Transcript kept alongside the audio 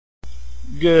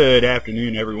Good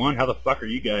afternoon, everyone. How the fuck are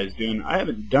you guys doing? I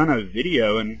haven't done a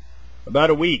video in about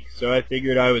a week, so I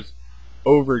figured I was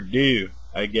overdue,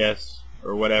 I guess,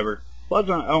 or whatever. Plus,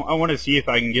 I want to see if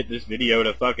I can get this video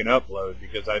to fucking upload,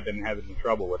 because I've been having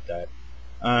trouble with that.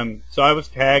 So I was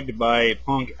tagged by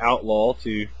Punk Outlaw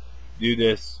to do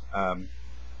this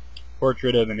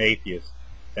portrait of an atheist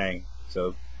thing.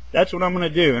 So that's what I'm going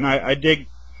to do, and I dig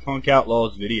Punk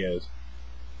Outlaw's videos.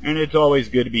 And it's always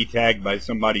good to be tagged by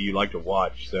somebody you like to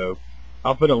watch. So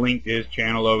I'll put a link to his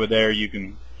channel over there. You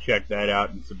can check that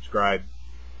out and subscribe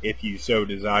if you so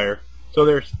desire. So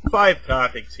there's 5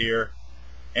 topics here.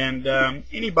 And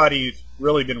anybody who's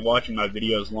really been watching my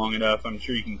videos long enough, I'm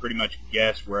sure you can pretty much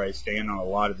guess where I stand on a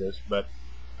lot of this. But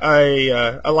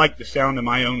I like the sound of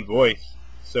my own voice.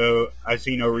 So I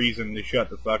see no reason to shut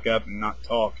the fuck up and not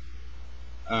talk.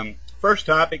 First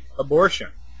topic, abortion.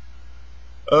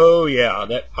 Oh yeah,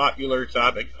 that popular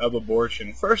topic of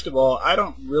abortion. First of all, I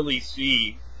don't really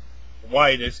see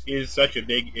why this is such a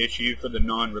big issue for the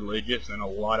non-religious in a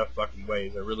lot of fucking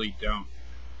ways. I really don't.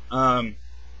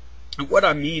 What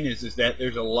I mean is that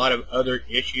there's a lot of other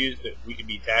issues that we could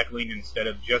be tackling instead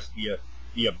of just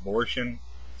the abortion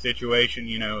situation.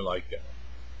 You know, like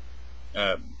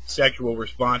sexual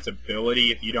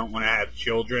responsibility. If you don't want to have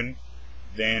children,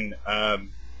 then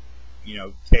you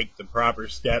know, take the proper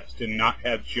steps to not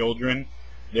have children.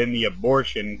 Then the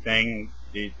abortion thing,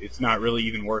 it's not really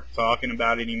even worth talking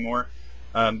about anymore.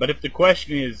 But if the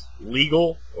question is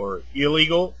legal or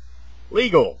illegal,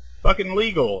 legal. Fucking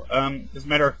legal. As a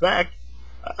matter of fact,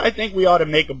 I think we ought to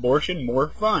make abortion more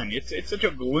fun. It's such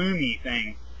a gloomy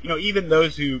thing. You know, even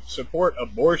those who support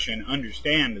abortion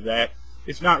understand that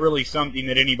it's not really something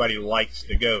that anybody likes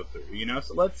to go through, you know?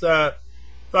 So let's,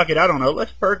 fuck it, I don't know.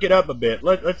 Let's perk it up a bit.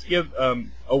 Let's give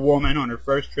a woman on her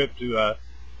first trip to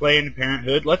Planned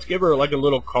Parenthood, let's give her like a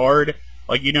little card.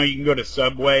 Like, you know, you can go to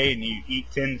Subway and you eat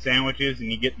 10 sandwiches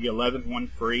and you get the 11th one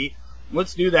free.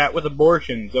 Let's do that with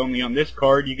abortions. Only on this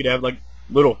card you could have like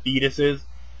little fetuses,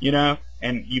 you know,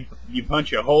 and you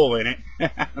punch a hole in it.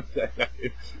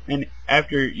 And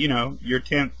after, you know, your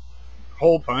 10th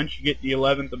hole punch, you get the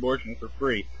 11th abortion for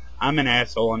free. I'm an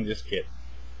asshole, I'm just kidding.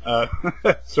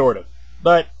 Sort of.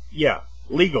 But, yeah,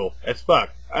 legal as fuck.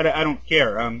 I don't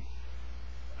care.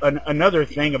 Another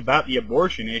thing about the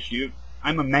abortion issue,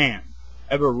 I'm a man.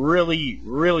 I have a really,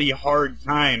 really hard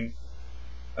time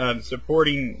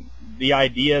supporting the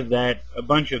idea that a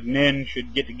bunch of men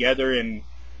should get together and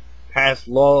pass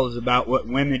laws about what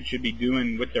women should be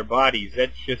doing with their bodies.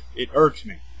 That's just, it irks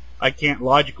me. I can't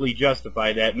logically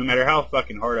justify that, no matter how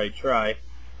fucking hard I try.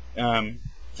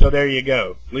 So there you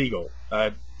go. Legal.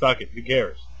 Fuck it. Who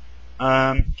cares?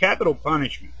 Capital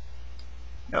punishment.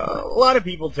 A lot of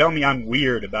people tell me I'm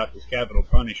weird about this capital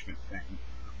punishment thing.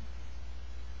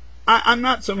 I'm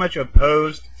not so much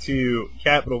opposed to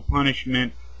capital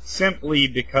punishment simply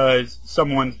because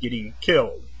someone's getting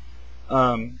killed.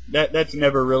 That's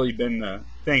never really been the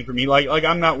thing for me. Like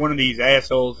I'm not one of these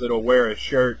assholes that'll wear a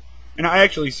shirt. And I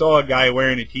actually saw a guy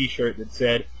wearing a t-shirt that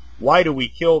said, "Why do we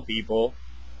kill people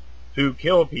who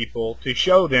kill people to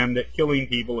show them that killing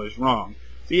people is wrong?"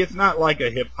 See, it's not like a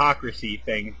hypocrisy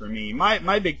thing for me.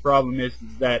 My big problem is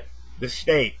that the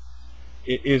state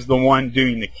is the one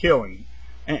doing the killing.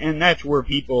 And that's where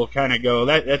people kind of go,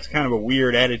 that's kind of a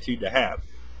weird attitude to have.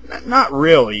 Not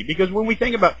really, because when we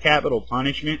think about capital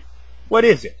punishment, what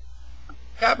is it?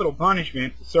 Capital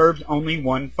punishment serves only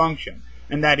one function,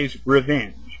 and that is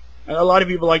revenge. A lot of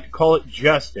people like to call it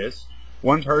justice.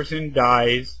 One person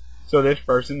dies, so this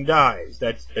person dies.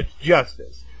 That's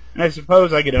justice. And I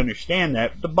suppose I could understand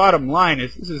that, but the bottom line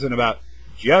is this isn't about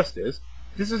justice.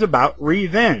 This is about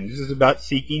revenge. This is about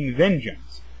seeking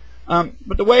vengeance.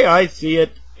 But the way I see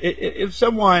it, if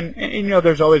someone, and you know,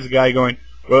 there's always a guy going,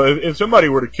 well, if somebody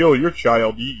were to kill your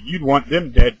child, you'd want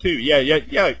them dead too.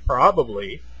 Yeah,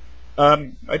 probably.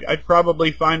 I'd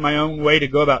probably find my own way to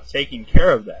go about taking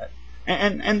care of that.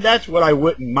 And that's what I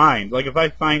wouldn't mind. Like if I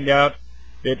find out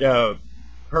that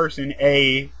person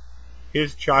A,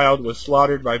 his child was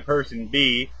slaughtered by person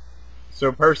B,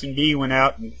 so person B went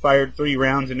out and fired 3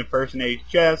 rounds into person A's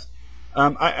chest,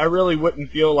 I really wouldn't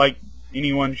feel like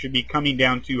anyone should be coming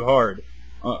down too hard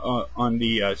on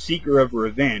the seeker of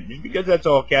revenge, because that's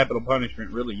all capital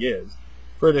punishment really is.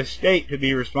 For the state to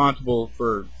be responsible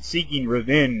for seeking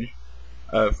revenge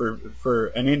for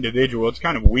an individual, it's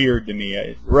kind of weird to me.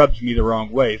 It rubs me the wrong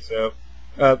way, so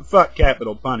fuck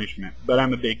capital punishment, but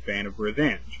I'm a big fan of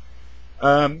revenge.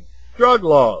 Drug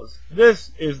laws.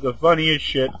 This is the funniest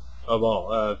shit of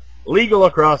all. Legal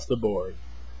across the board.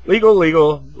 Legal,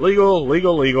 legal, legal,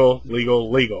 legal, legal,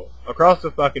 legal, legal. Across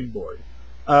the fucking board.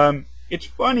 It's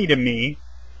funny to me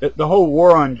the whole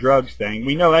war on drugs thing,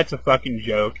 we know that's a fucking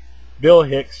joke. Bill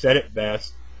Hicks said it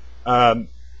best.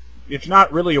 It's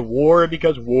not really a war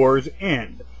because wars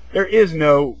end. There is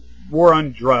no war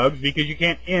on drugs because you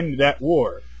can't end that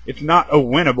war. It's not a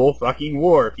winnable fucking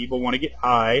war. People want to get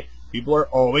high. People are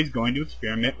always going to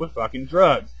experiment with fucking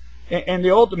drugs. And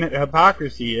the ultimate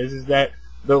hypocrisy is that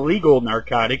the legal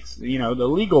narcotics, the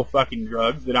legal fucking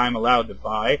drugs that I'm allowed to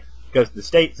buy because the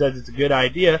state says it's a good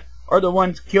idea, are the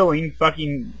ones killing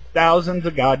fucking thousands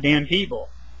of goddamn people.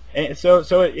 And so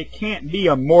it can't be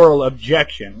a moral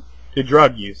objection to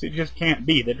drug use. It just can't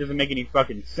be. That doesn't make any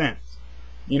fucking sense.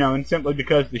 And simply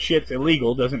because the shit's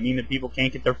illegal doesn't mean that people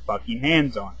can't get their fucking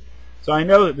hands on it. So I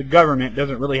know that the government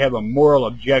doesn't really have a moral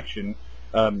objection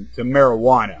to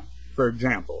marijuana, for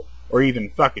example, or even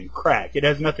fucking crack. It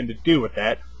has nothing to do with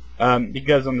that,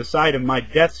 because on the side of my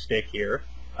death stick here,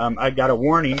 I got a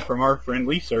warning from our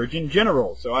friendly Surgeon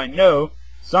General, so I know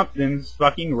something's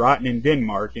fucking rotten in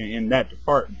Denmark in that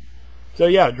department. So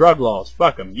yeah, drug laws,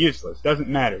 fuck them, useless, doesn't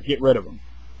matter, get rid of them.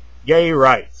 Gay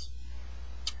rights.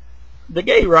 The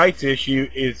gay rights issue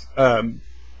is,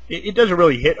 it doesn't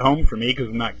really hit home for me because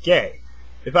I'm not gay.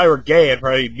 If I were gay, I'd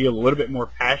probably be a little bit more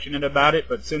passionate about it,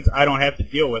 but since I don't have to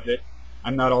deal with it,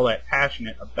 I'm not all that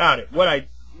passionate about it. What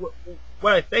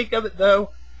I think of it,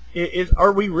 though, is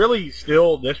are we really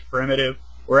still this primitive?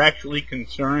 We're actually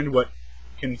concerned what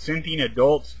consenting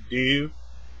adults do?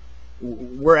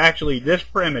 We're actually this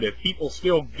primitive. People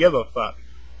still give a fuck.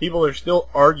 People are still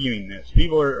arguing this.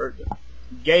 People are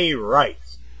gay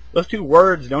rights. Those two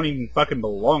words don't even fucking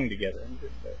belong together.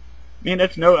 I mean,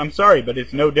 I'm sorry, but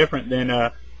it's no different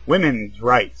than women's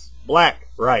rights, black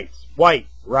rights, white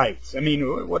rights. I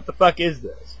mean, what the fuck is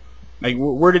this? Like,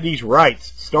 where do these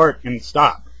rights start and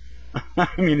stop? I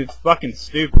mean, it's fucking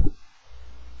stupid.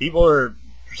 People are,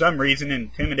 for some reason,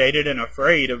 intimidated and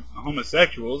afraid of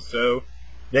homosexuals, so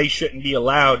they shouldn't be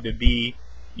allowed to be,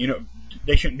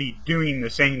 they shouldn't be doing the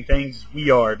same things we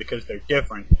are because they're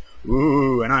different.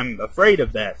 Ooh, and I'm afraid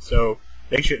of that, so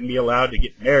they shouldn't be allowed to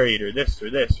get married or this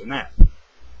and that.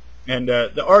 And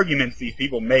the arguments these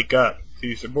people make up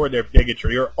to support their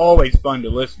bigotry are always fun to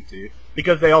listen to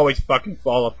because they always fucking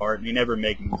fall apart and they never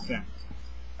make any sense.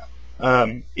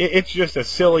 It's just a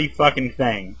silly fucking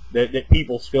thing that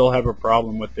people still have a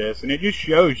problem with this, and it just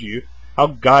shows you how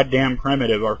goddamn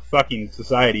primitive our fucking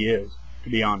society is, to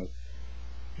be honest.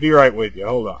 Be right with you.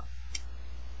 Hold on.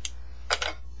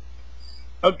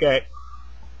 Okay.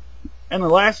 And the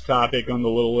last topic on the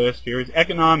little list here is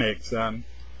economics. I'm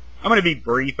going to be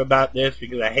brief about this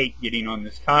because I hate getting on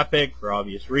this topic for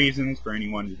obvious reasons for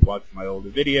anyone who's watched my older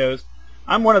videos.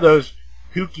 I'm one of those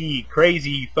kooky,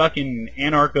 crazy, fucking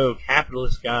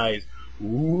anarcho-capitalist guys.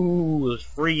 Ooh, those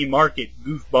free market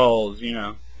goofballs,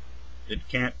 that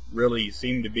can't really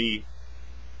seem to be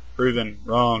proven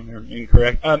wrong or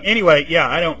incorrect. Anyway, yeah,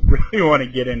 I don't really want to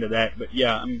get into that, but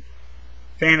yeah, I'm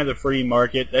a fan of the free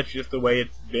market. That's just the way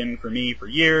it's been for me for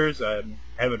years. I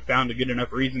haven't found a good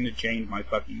enough reason to change my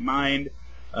fucking mind.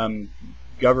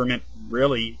 Government,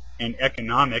 really, and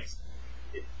economics.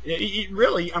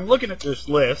 Really, I'm looking at this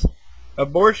list.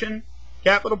 Abortion,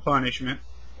 capital punishment,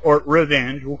 or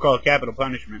revenge, we'll call it capital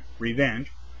punishment,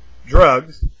 revenge,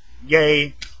 drugs,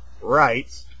 gay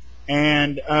rights,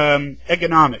 and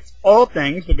economics. All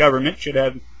things the government should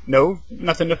have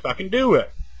nothing to fucking do with.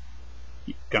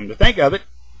 Come to think of it,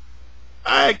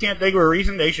 I can't think of a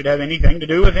reason they should have anything to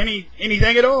do with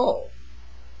anything at all.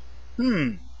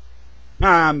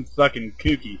 I'm fucking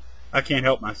kooky. I can't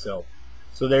help myself.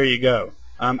 So there you go.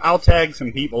 I'll tag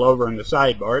some people over in the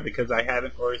sidebar because I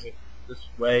haven't, or is it this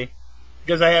way?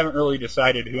 Because I haven't really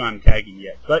decided who I'm tagging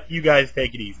yet. But you guys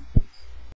take it easy.